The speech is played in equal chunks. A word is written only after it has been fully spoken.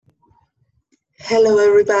Hello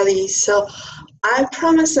everybody. So I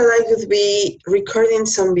promised that I would be recording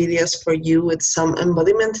some videos for you with some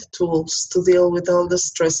embodiment tools to deal with all the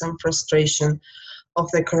stress and frustration of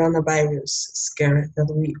the coronavirus scare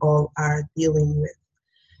that we all are dealing with.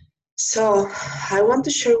 So I want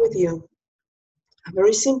to share with you a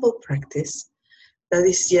very simple practice that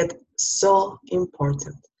is yet so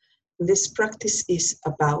important. This practice is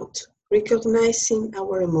about recognizing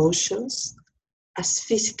our emotions as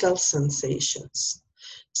physical sensations.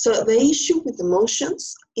 So the issue with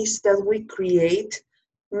emotions is that we create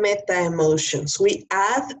meta emotions. We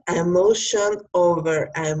add emotion over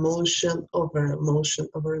emotion over emotion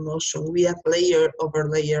over emotion. We add layer over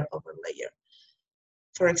layer over layer.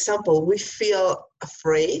 For example, we feel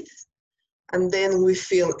afraid and then we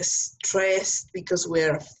feel stressed because we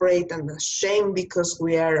are afraid and ashamed because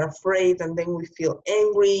we are afraid, and then we feel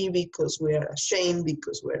angry because we are ashamed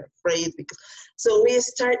because we're afraid. So we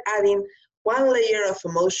start adding one layer of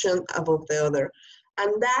emotion above the other,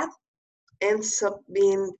 and that ends up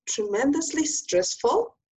being tremendously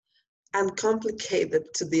stressful and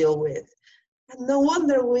complicated to deal with. And no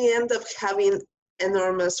wonder we end up having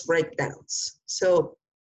enormous breakdowns. So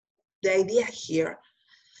the idea here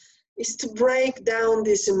is to break down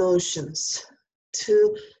these emotions,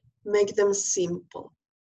 to make them simple.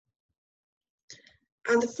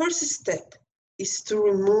 And the first step is to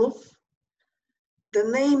remove the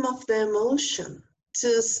name of the emotion,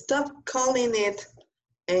 to stop calling it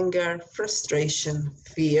anger, frustration,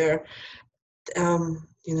 fear,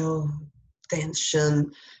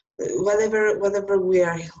 tension, whatever we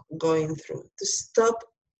are going through, to stop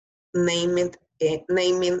naming it,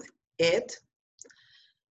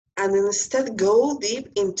 and instead go deep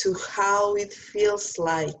into how it feels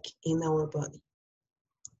like in our body.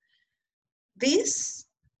 This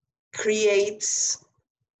creates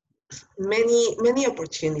many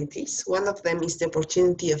opportunities. One of them is the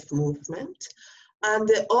opportunity of movement, and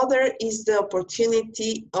the other is the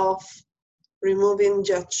opportunity of removing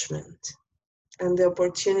judgment and the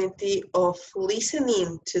opportunity of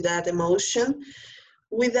listening to that emotion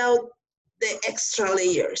without the extra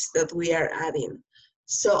layers that we are adding.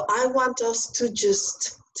 So I want us to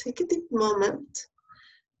just take a deep moment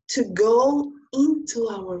to go into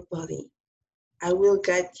our body. I will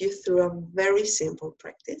guide you through a very simple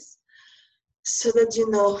practice so that you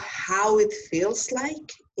know how it feels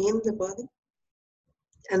like in the body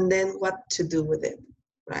and then what to do with it,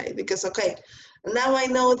 right? Because, okay, now I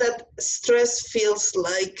know that stress feels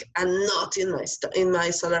like a knot in my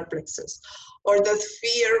solar plexus, or that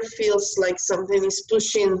fear feels like something is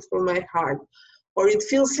pushing through my heart, or it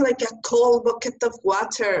feels like a cold bucket of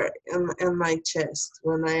water in my chest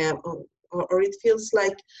when I am, or it feels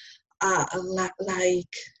like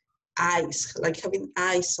ice, like having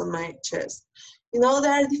ice on my chest. There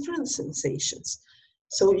are different sensations.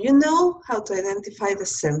 So you know how to identify the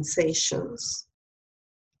sensations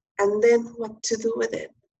and then what to do with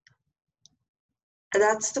it. And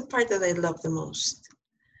that's the part that I love the most.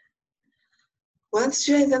 Once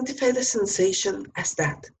you identify the sensation as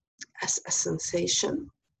a sensation,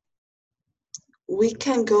 we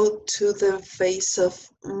can go to the phase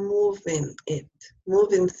of moving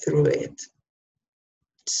through it.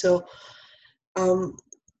 So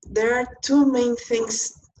there are three main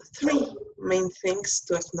things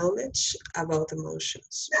to acknowledge about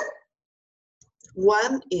emotions.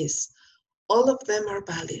 One is all of them are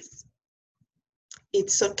valid.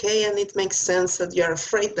 It's okay and it makes sense that you're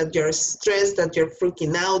afraid, that you're stressed, that you're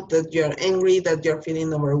freaking out, that you're angry, that you're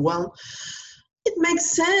feeling overwhelmed. It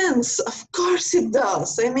makes sense. Of course it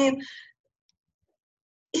does. I mean,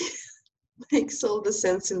 it makes all the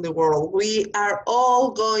sense in the world. We are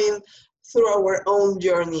all going through our own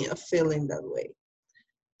journey of feeling that way.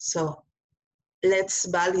 So let's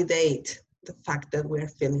validate the fact that we're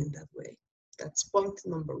feeling that way. That's point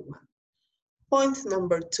number one. Point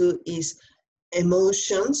number two is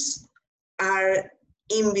emotions are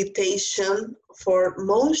invitation for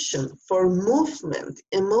motion, for movement.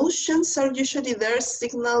 Emotions are usually there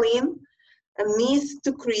signaling a need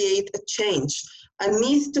to create a change, a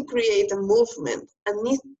need to create a movement, a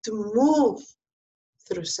need to move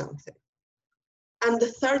through something. And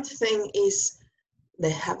the third thing is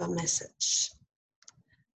they have a message.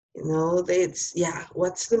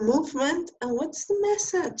 What's the movement and what's the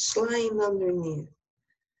message lying underneath?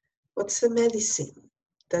 What's the medicine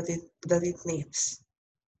that it needs?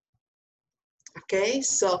 Okay,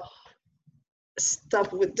 so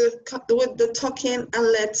stop with the talking and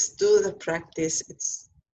let's do the practice. It's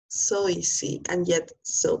so easy and yet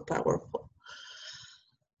so powerful.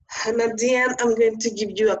 And at the end, I'm going to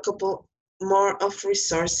give you a couple more of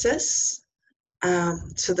resources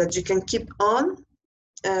so that you can keep on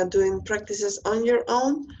doing practices on your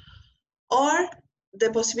own, or the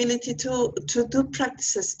possibility to do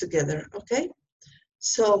practices together. Okay,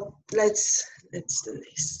 so let's do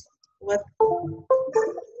this. What?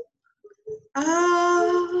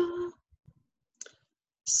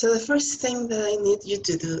 So the first thing that I need you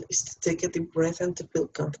to do is to take a deep breath and to feel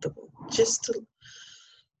comfortable. Just to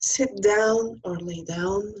sit down or lay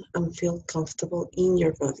down and feel comfortable in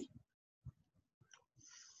your body.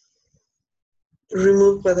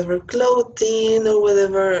 Remove whatever clothing or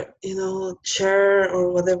whatever, chair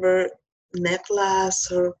or whatever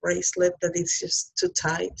necklace or bracelet that is just too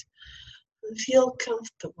tight, and feel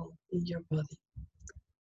comfortable in your body.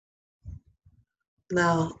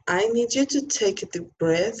 Now, I need you to take a deep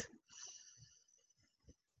breath.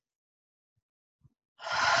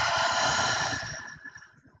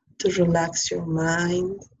 To relax your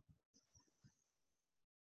mind.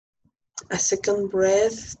 A second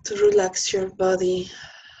breath to relax your body.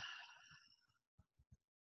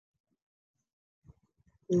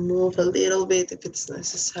 Move a little bit if it's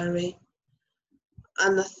necessary.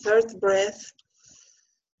 And a third breath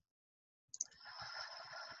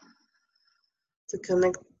to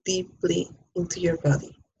connect deeply into your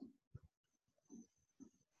body.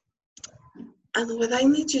 And what I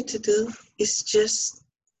need you to do is just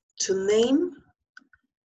to name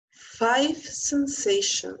 5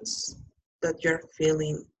 sensations that you're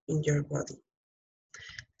feeling in your body.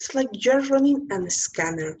 It's like you're running a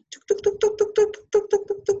scanner,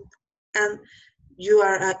 and you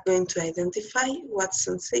are going to identify what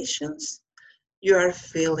sensations you are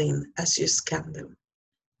feeling as you scan them.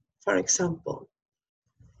 For example,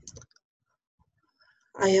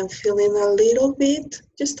 I am feeling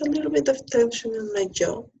just a little bit of tension in my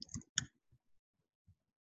jaw.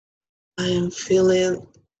 I am feeling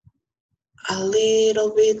a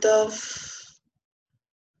little bit of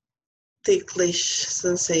ticklish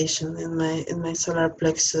sensation in my solar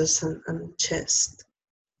plexus and chest.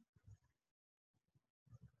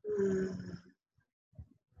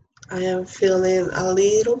 I am feeling a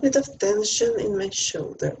little bit of tension in my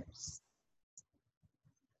shoulders.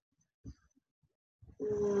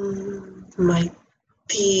 My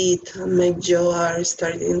teeth and my jaw are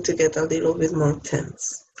starting to get a little bit more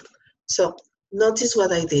tense. So notice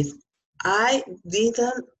what I did. I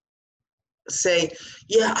didn't say,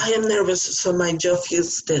 yeah, I am nervous, so my jaw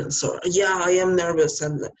feels tense, or yeah, I am nervous,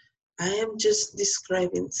 and I am just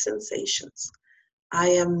describing sensations. I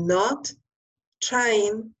am not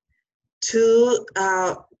trying to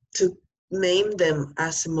name them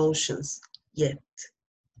as emotions yet.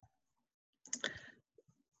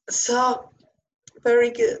 So,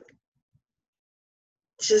 very good.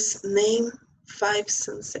 Just name 5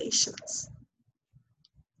 sensations.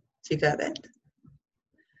 You got it?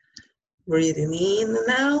 Breathing in and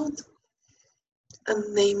out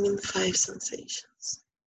and naming 5 sensations.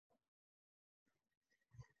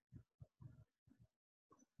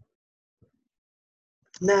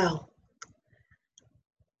 Now,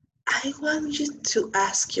 I want you to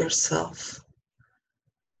ask yourself,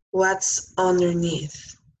 what's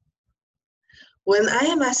underneath? When I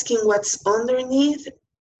am asking what's underneath,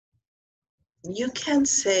 you can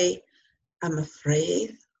say, I'm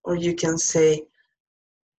afraid, or you can say,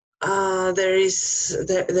 there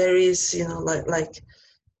is like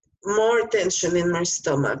more tension in my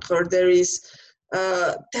stomach, or there is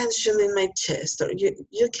tension in my chest, or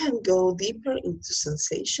you can go deeper into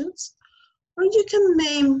sensations, or you can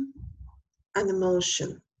name an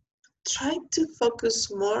emotion. Try to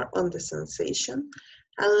focus more on the sensation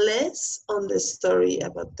and less on the story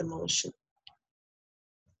about the emotion.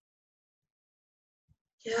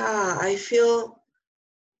 Yeah, I feel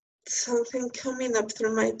something coming up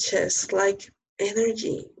through my chest, like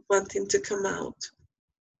energy wanting to come out.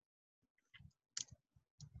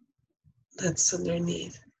 That's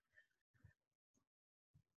underneath.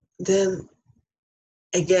 Then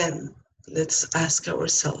again, let's ask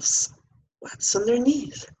ourselves, what's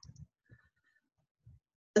underneath?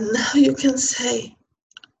 And now you can say,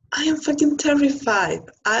 I am fucking terrified.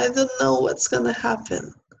 I don't know what's gonna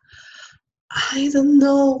happen. I don't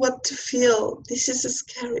know what to feel. This is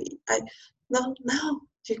scary. Now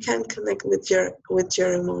you can connect with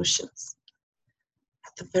your emotions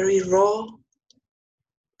at a very raw,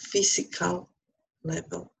 physical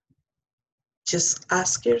level. Just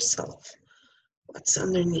ask yourself, what's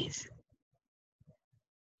underneath?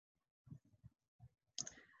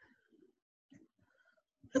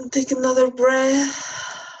 And take another breath.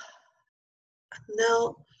 And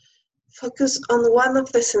now focus on one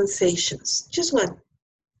of the sensations, just one.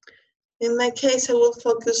 In my case, I will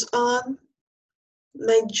focus on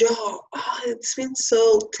my jaw, it's been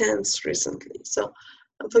so tense recently. So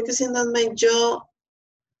I'm focusing on my jaw.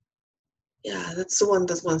 Yeah, that's the one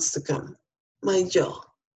that wants to come. My jaw.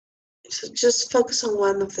 So just focus on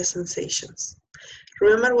one of the sensations.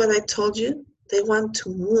 Remember what I told you? They want to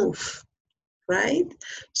move, right?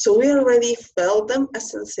 So we already felt them as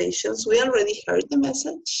sensations. We already heard the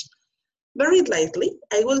message. Very lightly,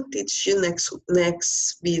 I will teach you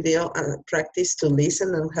next video and practice to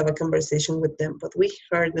listen and have a conversation with them. But we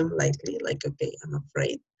heard them lightly, like, okay, I'm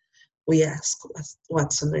afraid. We ask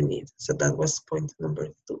what's underneath. So that was point number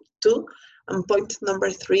two. And point number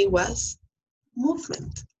 3 was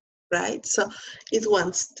movement, right? So it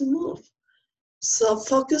wants to move. So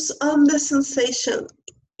focus on the sensation.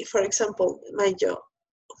 For example, my jaw.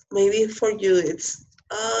 Maybe for you, it's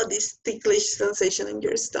this ticklish sensation in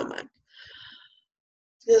your stomach.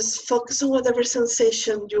 Just focus on whatever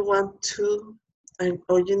sensation you want to,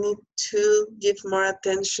 or you need to give more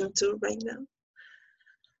attention to right now.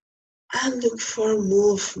 And look for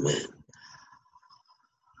movement.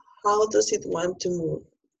 How does it want to move?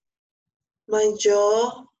 My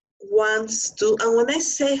jaw wants to, and when I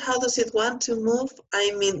say how does it want to move,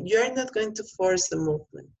 I mean you're not going to force the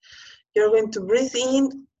movement. You're going to breathe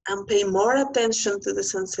in and pay more attention to the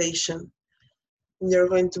sensation. You're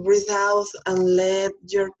going to breathe out and let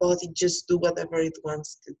your body just do whatever it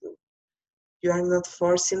wants to do. You are not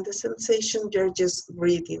forcing the sensation, you're just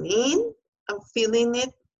breathing in and feeling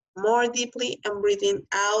it more deeply and breathing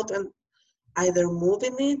out and either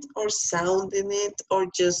moving it or sounding it or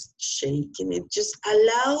just shaking it. Just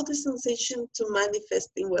allow the sensation to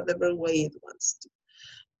manifest in whatever way it wants to.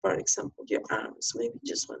 For example, your arms, maybe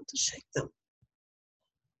just want to shake them.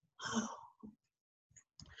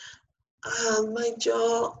 My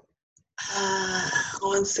jaw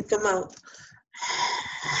wants to come out.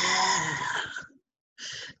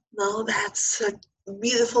 Now that's a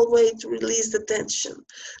beautiful way to release the tension.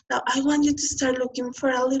 Now I want you to start looking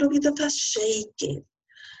for a little bit of a shaking.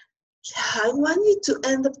 Yeah, I want you to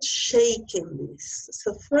end up shaking this.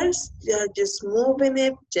 So first you're just moving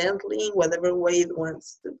it gently in whatever way it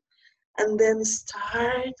wants to. And then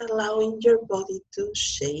start allowing your body to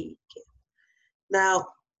shake it. Now,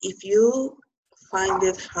 if you find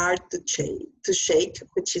it hard to shake,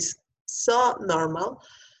 which is so normal,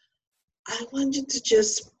 I want you to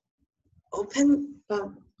just open,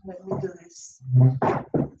 let me do this.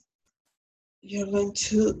 You're going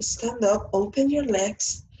to stand up, open your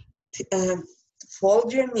legs,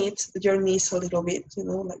 fold your knees a little bit,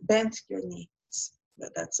 like bend your knees.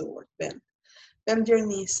 That's the word, bend. Bend your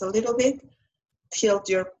knees a little bit, tilt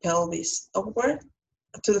your pelvis upward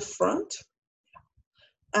to the front,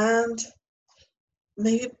 and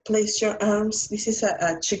maybe place your arms. This is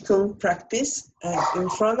a Qigong practice in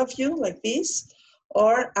front of you like this,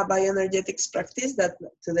 or a bioenergetics practice that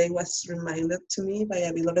today was reminded to me by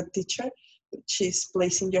a beloved teacher, which is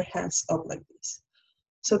placing your hands up like this.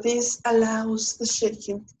 So this allows the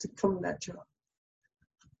shaking to come natural.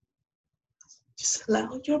 Just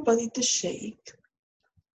allow your body to shake.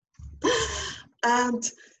 And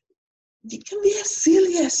you can be as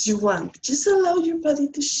silly as you want. Just allow your body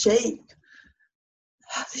to shake.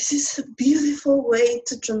 This is a beautiful way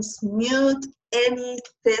to transmute any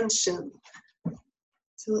tension,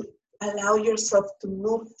 to allow yourself to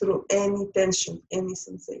move through any tension, any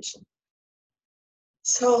sensation.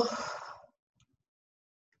 So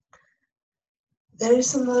there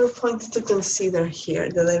is another point to consider here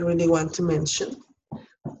that I really want to mention,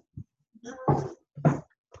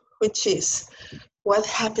 which is what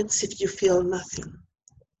happens if you feel nothing.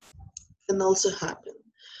 Can also happen.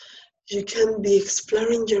 You can be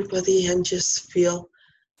exploring your body and just feel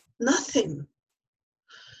nothing.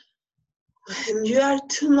 When you are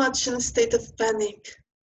too much in a state of panic,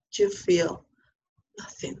 you feel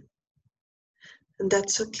nothing. And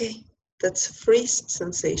that's okay. That's a freeze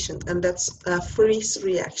sensation, and that's a freeze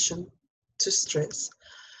reaction to stress.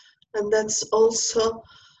 And that's also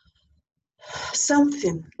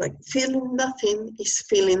something, like feeling nothing is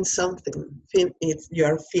feeling something. You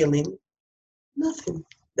are feeling nothing.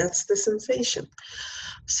 That's the sensation.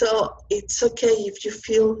 So it's okay if you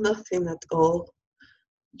feel nothing at all.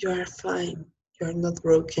 You are fine. You are not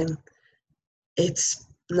broken. It's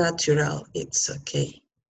natural. It's okay.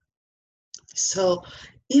 So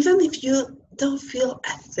even if you don't feel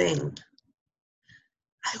a thing,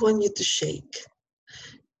 I want you to shake.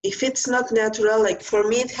 If it's not natural, like for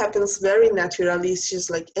me, it happens very naturally. It's just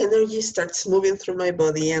like energy starts moving through my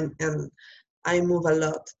body and I move a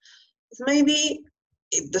lot. But maybe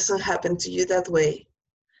it doesn't happen to you that way.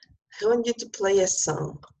 I want you to play a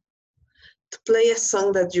song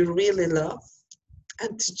that you really love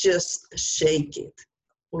and to just shake it.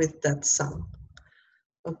 with that song.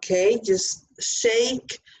 Okay, just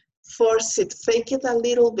shake, force it, fake it a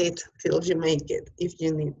little bit till you make it if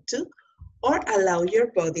you need to, or allow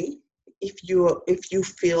your body if you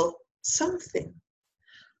feel something.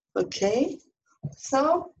 Okay,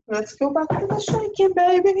 so let's go back to the shaking,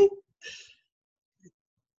 baby.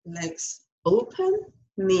 Legs open,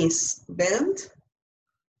 knees bent,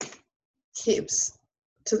 hips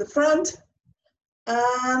to the front,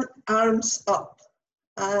 and arms up,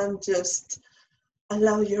 and just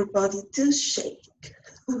allow your body to shake.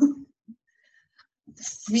 The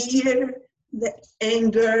fear, the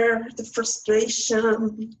anger, the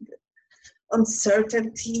frustration, the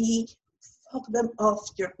uncertainty, fuck them off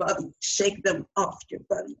your body, shake them off your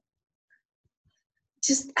body.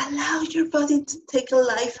 Just allow your body to take a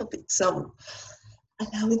life of its own.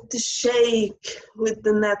 Allow it to shake with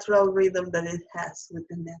the natural rhythm that it has, with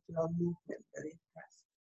the natural movement that it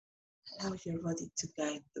has. Allow your body to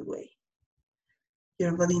guide the way.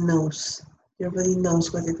 Your body knows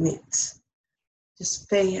what it needs. Just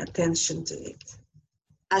pay attention to it.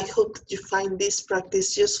 I hope you find this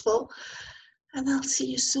practice useful, and I'll see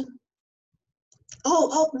you soon.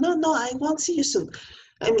 No, I won't see you soon.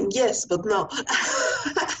 I mean, yes, but no.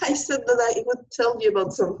 I said that I would tell you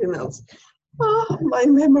about something else. Oh, my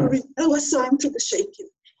memory. I was so into the shaking.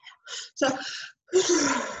 So,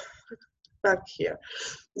 back here.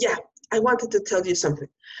 Yeah, I wanted to tell you something.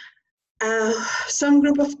 Some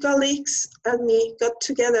group of colleagues and me got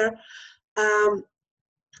together a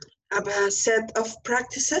set of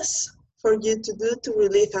practices for you to do to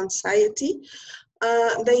relieve anxiety.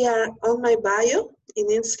 They are on my bio in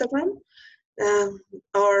Instagram,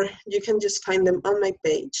 or you can just find them on my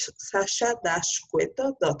page,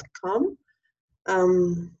 sasha-cueto.com.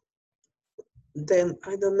 Then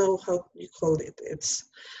I don't know how you call it. It's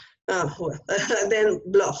then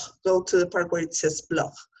blog. Go to the part where it says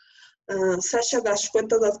blog.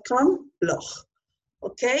 Sasha-cueto.com blog.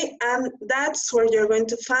 Okay, and that's where you're going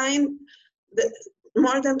to find the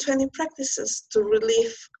more than 20 practices to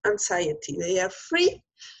relieve anxiety. They are free.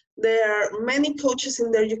 There are many coaches in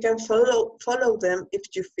there. You can follow them if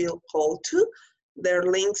you feel called to. Their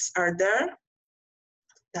links are there.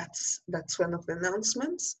 That's one of the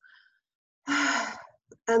announcements.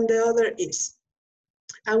 And the other is,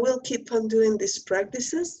 I will keep on doing these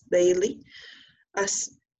practices daily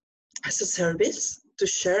as a service to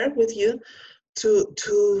share with you, to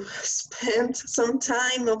spend some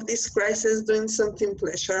time of this crisis doing something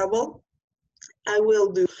pleasurable. I will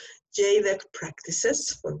do JDEC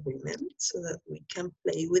practices for women so that we can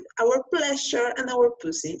play with our pleasure and our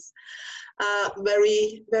pussies.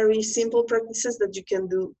 Very, very simple practices that you can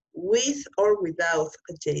do with or without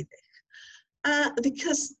a JDEC.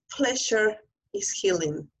 Because pleasure is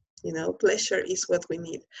healing, you know, pleasure is what we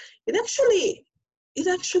need. It actually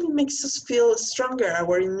makes us feel stronger.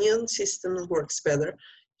 Our immune system works better.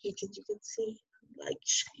 You can see like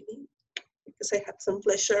shining because I had some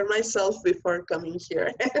pleasure myself before coming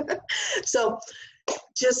here. So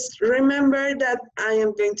just remember that I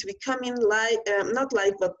am going to be coming live, not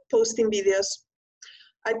live, but posting videos.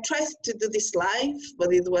 I tried to do this live,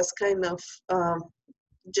 but it was kind of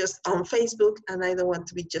just on Facebook, and I don't want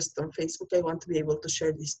to be just on Facebook. I want to be able to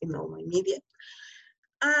share this in all my media.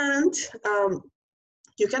 And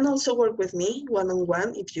you can also work with me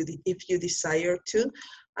one-on-one if you desire to.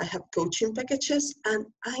 I have coaching packages, and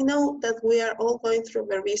I know that we are all going through a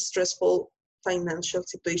very stressful financial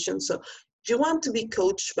situation. So if you want to be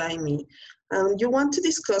coached by me, you want to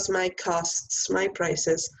discuss my costs, my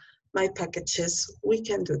prices, my packages, we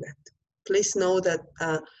can do that. Please know that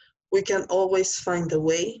we can always find a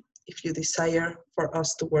way if you desire for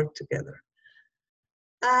us to work together.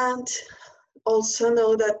 And also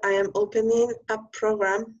know that I am opening a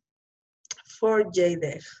program for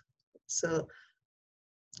JDEF. So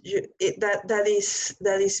that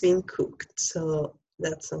is being cooked. So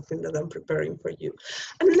that's something that I'm preparing for you.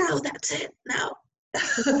 And now that's it. Now,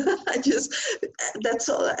 that's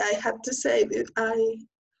all I had to say.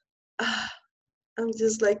 I'm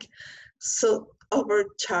just like so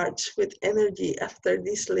overcharged with energy after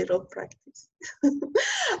this little practice.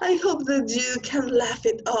 I hope that you can laugh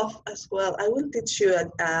it off as well. I will teach you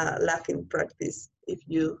a laughing practice if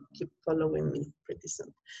you keep following me pretty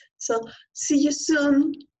soon. So see you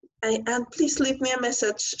soon. And please leave me a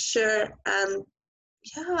message, share, and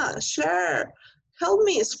yeah, share. Help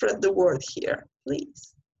me spread the word here,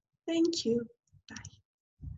 please. Thank you. Bye.